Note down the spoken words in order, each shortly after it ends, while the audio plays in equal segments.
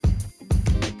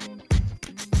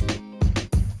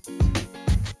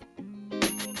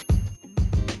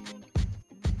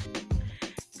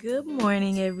Good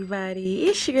morning, everybody.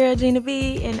 It's your girl Gina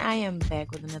B, and I am back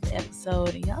with another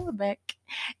episode. And y'all are back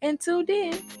and tuned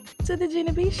in to the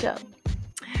Gina B Show.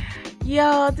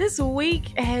 Y'all, this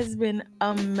week has been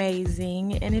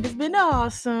amazing, and it has been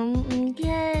awesome.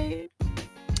 Okay,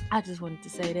 I just wanted to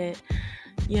say that.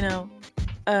 You know,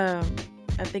 um,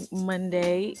 I think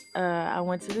Monday, I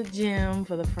went to the gym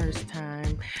for the first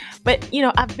time, but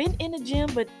I've been in the gym,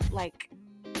 but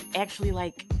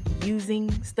actually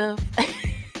using stuff.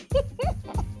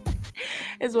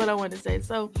 Is what I want to say.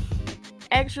 So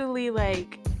actually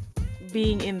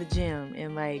being in the gym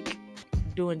and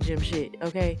doing gym shit,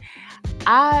 okay?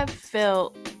 I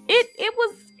felt it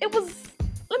was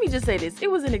let me just say this.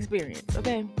 It was an experience,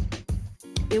 okay?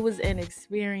 It was an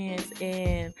experience,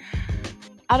 and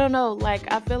I don't know,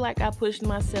 I feel like I pushed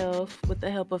myself with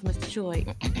the help of Mr. Choi.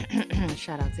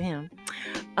 Shout out to him.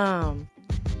 Um,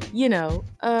 you know,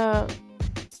 uh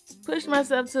pushed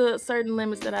myself to certain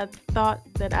limits that I thought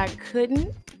that I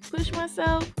couldn't push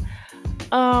myself.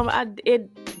 It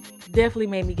definitely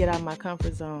made me get out of my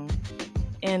comfort zone,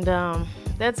 and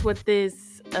that's what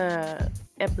this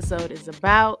episode is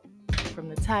about. From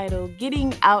the title,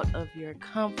 getting out of your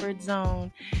comfort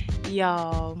zone,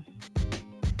 y'all.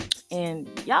 And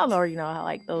y'all already know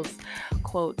how those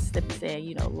quotes that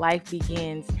say, life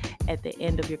begins at the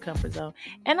end of your comfort zone,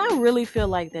 and I really feel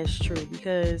like that's true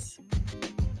because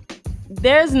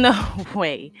there's no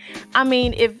way. I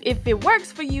mean, if it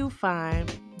works for you, fine.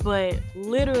 But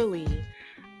literally,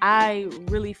 I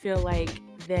really feel like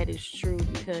that is true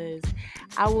because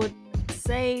I would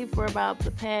say for about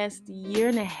the past year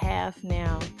and a half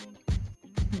now,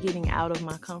 getting out of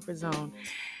my comfort zone,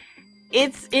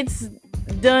 it's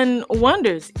done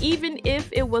wonders. Even if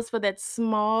it was for that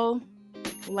small,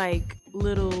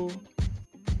 little,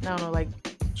 I don't know,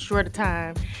 short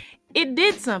time, it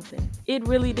did something. It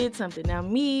really did something. Now,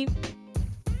 me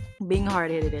being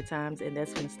hard-headed at times, and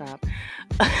that's gonna stop.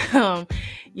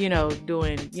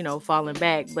 Doing, falling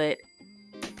back. But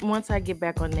once I get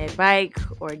back on that bike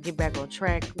or get back on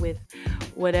track with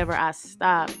whatever I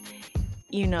stop,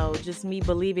 just me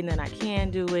believing that I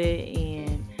can do it,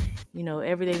 and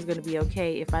everything's gonna be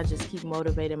okay if I just keep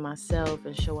motivating myself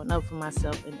and showing up for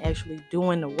myself and actually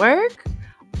doing the work.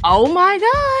 Oh my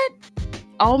God.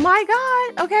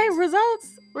 Okay,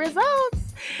 results.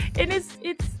 And it's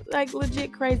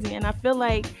legit crazy. And I feel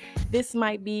like this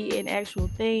might be an actual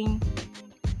thing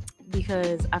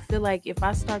because I feel like if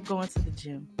I start going to the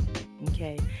gym,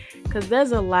 okay, because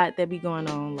there's a lot that be going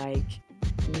on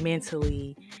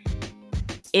mentally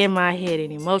in my head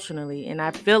and emotionally, and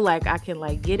I feel like I can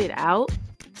get it out,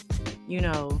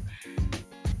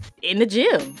 in the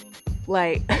gym.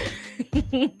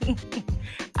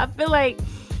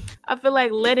 I feel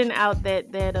like letting out that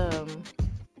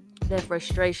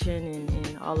frustration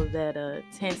and all of that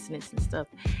tenseness and stuff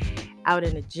out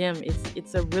in the gym,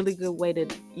 it's a really good way to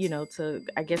to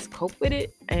I guess cope with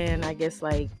it, and I guess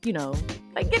get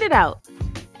it out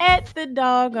at the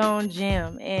doggone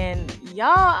gym. And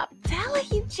y'all, I'm telling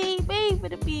you, GB, for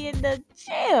to be in the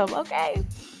gym, okay?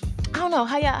 I don't know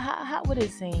how would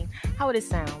it seem? How would it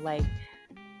sound?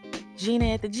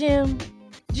 Gina at the gym,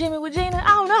 Jimmy with Gina? I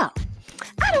don't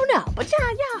know, but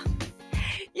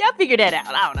y'all figure that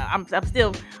out. I don't know. I'm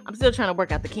still trying to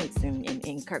work out the kinks in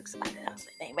Kirk's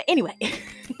name. But anyway,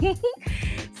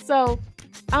 so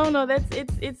I don't know.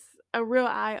 It's a real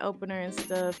eye opener and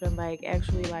stuff, and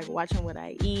actually watching what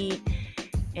I eat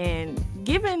and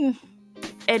giving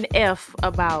an F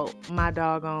about my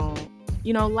doggone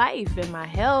life and my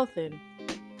health and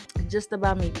just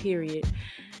about me. Period.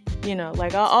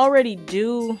 I already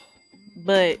do,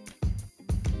 but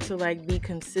to be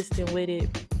consistent with it,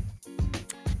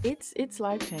 it's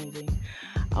life changing.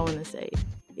 I want to say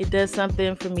it does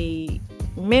something for me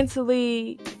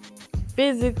mentally,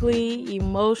 physically,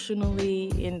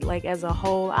 emotionally, and as a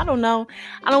whole. I don't know.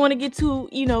 I don't want to get too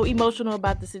emotional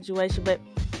about the situation, but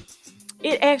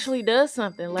it actually does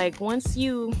something. Once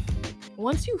you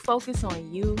focus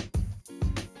on you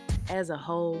as a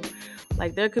whole,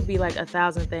 there could be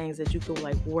 1,000 things that you could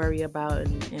worry about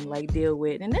and deal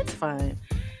with, and that's fine.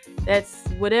 That's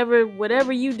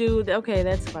whatever you do, okay,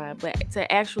 that's fine. But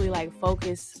to actually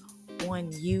focus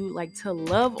on you, to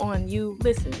love on you,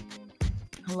 listen,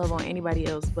 I love on anybody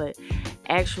else, but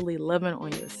actually loving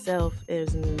on yourself,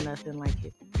 there's nothing like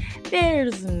it.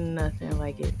 There's nothing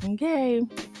like it. Okay,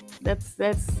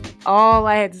 that's all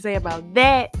I had to say about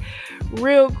that.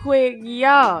 Real quick,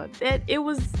 y'all, that it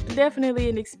was definitely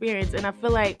an experience, and I feel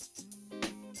like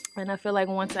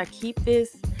once I keep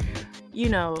this,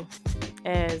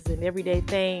 as an everyday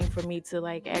thing for me to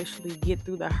actually get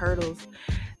through the hurdles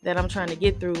that I'm trying to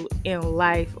get through in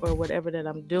life, or whatever that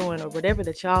I'm doing, or whatever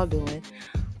that y'all doing,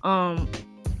 um,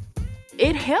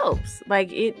 it helps. Like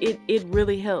it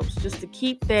really helps just to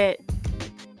keep that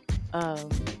um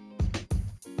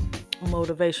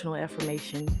motivational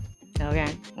affirmation.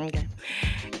 Okay.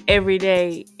 Every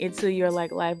day until your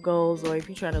like life goals, or if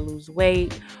you're trying to lose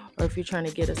weight, or if you're trying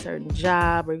to get a certain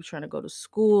job, or you're trying to go to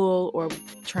school, or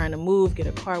trying to move, get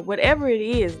a car, whatever it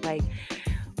is, like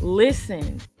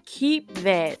listen, keep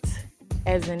that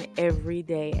as an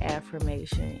everyday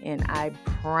affirmation, and I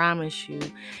promise you,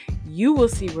 you will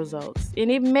see results. And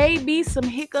it may be some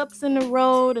hiccups in the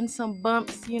road and some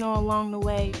bumps, along the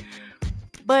way,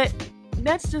 but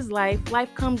that's just life.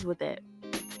 Life comes with that.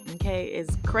 Okay, as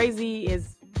crazy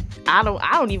as I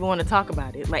don't even want to talk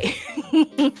about it. Like,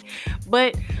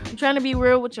 but I'm trying to be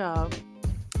real with y'all.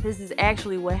 This is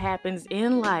actually what happens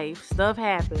in life. Stuff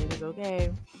happens,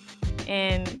 okay?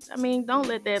 And I mean, don't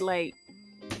let that like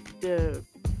the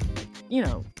you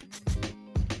know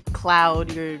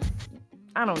cloud your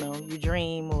I don't know your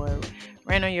dream, or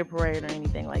rain on your parade, or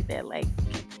anything like that. Like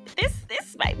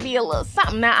this might be a little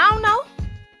something. Now I don't know.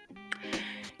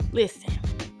 Listen,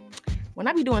 when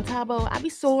I be doing Taebo, I be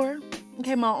sore.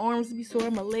 Okay, my arms be sore,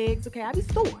 my legs. Okay, I be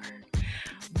sore.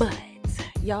 But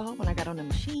y'all, when I got on the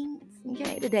machines,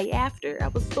 okay, the day after, I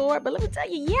was sore. But let me tell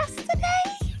you,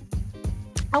 yesterday,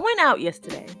 I went out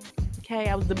yesterday. Okay,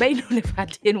 I was debating on if I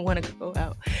didn't want to go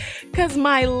out because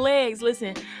my legs.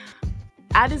 Listen,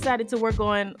 I decided to work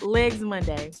on legs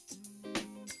Monday,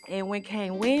 and when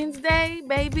came Wednesday,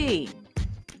 baby,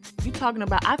 you talking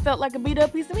about? I felt like a beat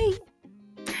up piece of meat.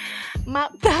 My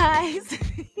thighs.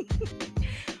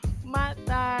 My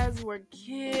thighs were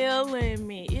killing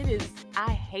me.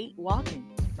 I hate walking.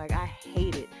 Like, I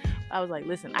hate it. I was like,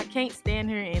 listen, I can't stand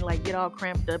here and like get all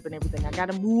cramped up and everything. I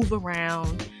gotta move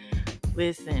around.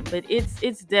 Listen, but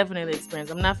it's definitely an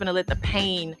experience. I'm not gonna let the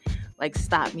pain like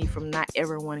stop me from not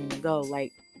ever wanting to go.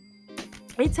 Like,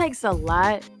 it takes a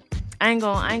lot. I ain't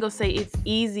gonna say it's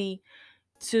easy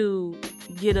to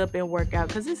get up and work out,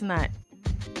 because it's not.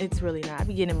 It's really not. I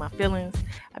be getting in my feelings.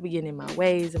 I be getting in my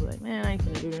ways. I'm like, man, I ain't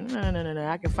gonna do it. No.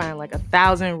 I can find like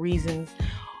 1,000 reasons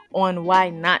on why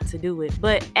not to do it.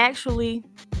 But actually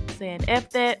saying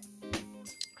F that,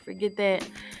 forget that.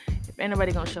 If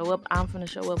anybody gonna show up, I'm gonna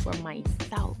show up for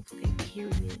myself. Okay,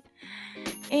 period.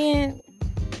 And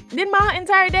then my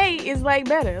entire day is like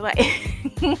better. Like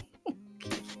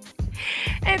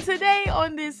and today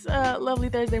on this lovely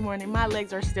Thursday morning, my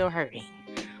legs are still hurting.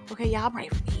 Okay, y'all pray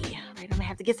for me. Right, I'm gonna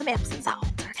have to get some Epsom salt.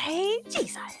 Okay,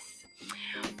 Jesus.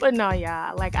 But no,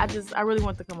 y'all, like I really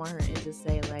want to come on here and just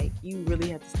say, like, you really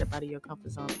have to step out of your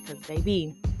comfort zone, because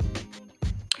baby,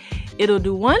 it'll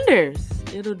do wonders.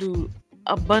 It'll do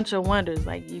a bunch of wonders.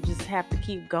 Like, you just have to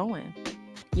keep going.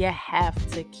 You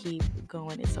have to keep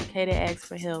going. It's okay to ask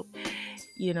for help.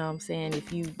 You know what I'm saying?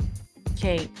 If you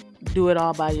can't do it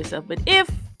all by yourself. But if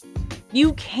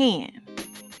you can,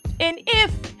 and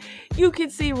if you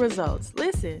can see results,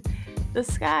 listen, the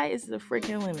sky is the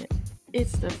freaking limit.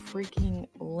 It's the freaking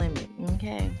limit,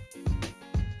 okay?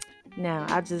 Now,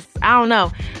 I don't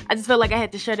know. I just felt like I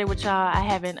had to share that with y'all. I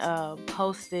haven't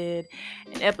posted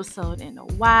an episode in a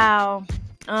while.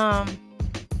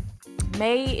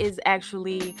 May is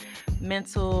actually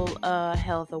Mental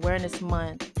Health Awareness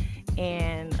Month.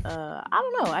 And I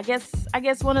don't know. I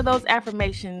guess one of those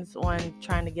affirmations on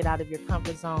trying to get out of your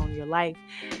comfort zone. Your life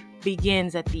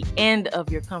begins at the end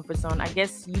of your comfort zone. I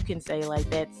guess you can say like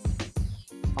that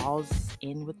falls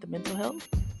in with the mental health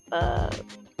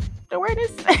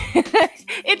awareness.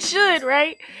 It should,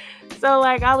 right? So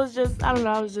like I was just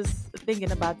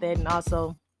thinking about that, and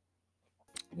also,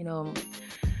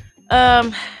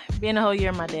 being a whole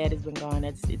year my dad has been gone.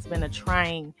 It's been a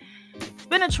trying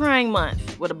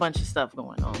month with a bunch of stuff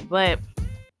going on, but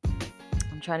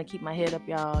I'm trying to keep my head up,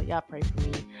 y'all. Y'all pray for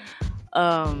me.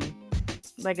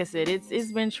 Like I said,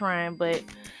 it's been trying, but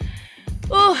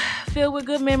filled with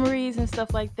good memories and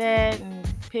stuff like that, and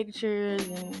pictures,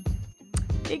 and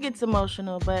it gets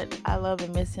emotional, but I love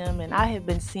and miss him. And I have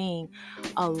been seeing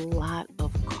a lot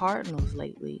of Cardinals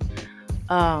lately.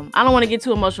 I don't want to get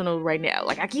too emotional right now,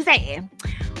 like I keep saying,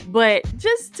 but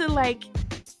just to like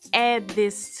add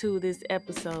this to this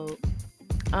episode,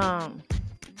 I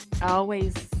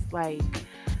always like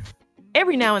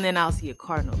every now and then I'll see a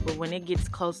cardinal, but when it gets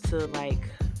close to like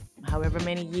however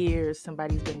many years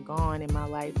somebody's been gone in my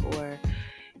life, or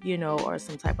or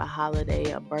some type of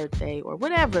holiday, a birthday or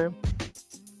whatever,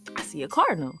 I see a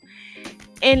cardinal.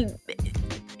 And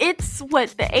it's what,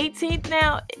 the 18th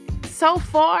now. So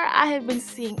far I have been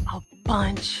seeing a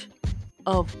bunch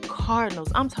of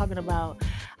cardinals. I'm talking about,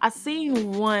 I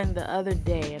seen one the other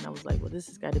day, and I was like, well, this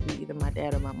has got to be either my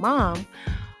dad or my mom.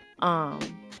 Um,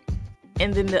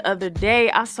 and then the other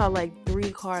day, I saw like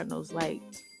three cardinals, like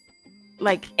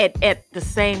at the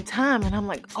same time, and I'm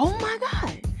like, oh my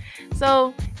god.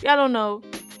 So if y'all don't know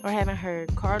or haven't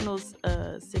heard, cardinals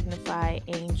signify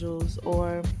angels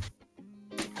or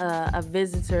a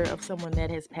visitor of someone that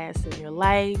has passed in your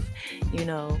life, you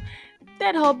know,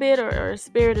 that whole bit, or a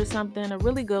spirit or something, a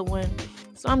really good one.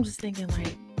 So I'm just thinking,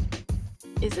 like,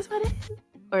 is this my dad?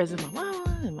 Or is it my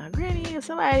mama and my granny or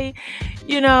somebody?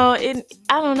 I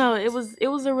don't know. It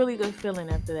was a really good feeling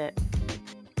after that.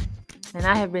 And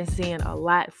I have been seeing a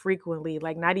lot frequently,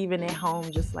 like not even at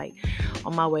home, just like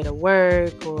on my way to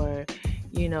work, or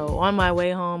on my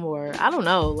way home, or I don't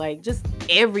know, like just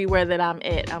everywhere that I'm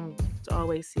at, I'm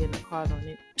always seeing the card on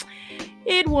it.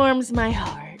 It warms my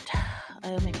heart.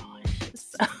 Oh my gosh.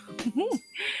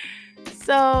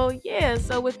 So yeah,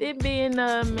 so with it being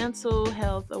Mental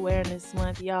Health Awareness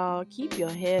Month, y'all, keep your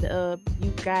head up.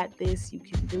 You got this. You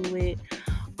can do it.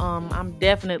 I'm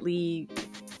definitely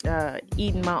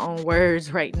eating my own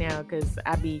words right now, because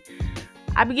I be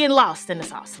getting lost in the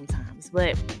sauce sometimes. But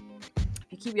if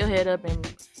you keep your head up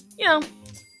and you know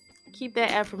keep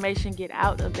that affirmation, get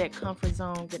out of that comfort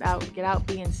zone, get out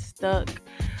being stuck.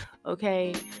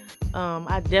 Okay,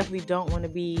 I definitely don't want to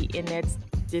be in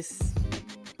this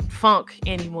funk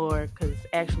anymore, because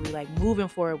actually, like, moving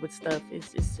forward with stuff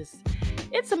is just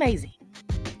it's amazing.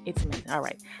 It's amazing. All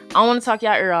right. I don't want to talk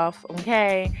y'all ear off.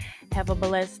 Okay. Have a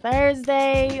blessed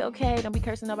Thursday. Okay. Don't be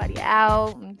cursing nobody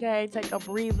out. Okay. Take a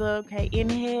breather. Okay.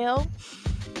 Inhale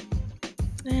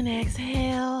and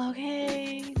exhale.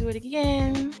 Okay. Do it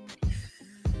again.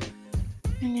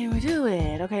 And then we do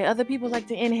it. Okay. Other people like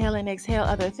to inhale and exhale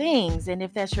other things. And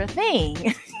if that's your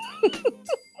thing,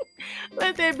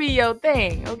 let that be your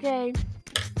thing. Okay.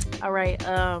 All right.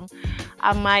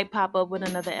 I might pop up with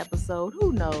another episode.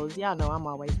 Who knows? Y'all know I'm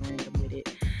always random with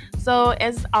it. So,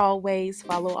 as always,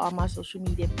 follow all my social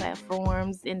media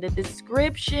platforms in the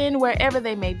description, wherever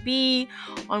they may be,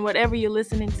 on whatever you're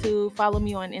listening to. Follow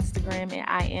me on Instagram at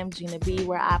I am Gina B,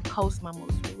 where I post my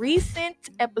most recent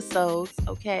episodes.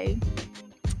 Okay.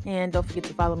 And don't forget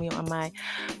to follow me on my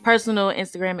personal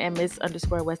Instagram at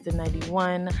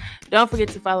Miss_Weston91. Don't forget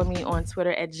to follow me on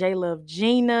Twitter at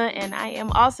JLoveGina. And I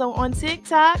am also on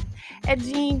TikTok at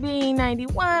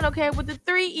GeneBean91. Okay, with the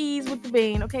 3 E's with the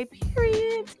bean. Okay,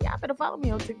 period. Y'all better follow me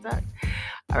on TikTok.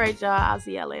 All right, y'all. I'll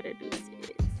see y'all later. Deuces.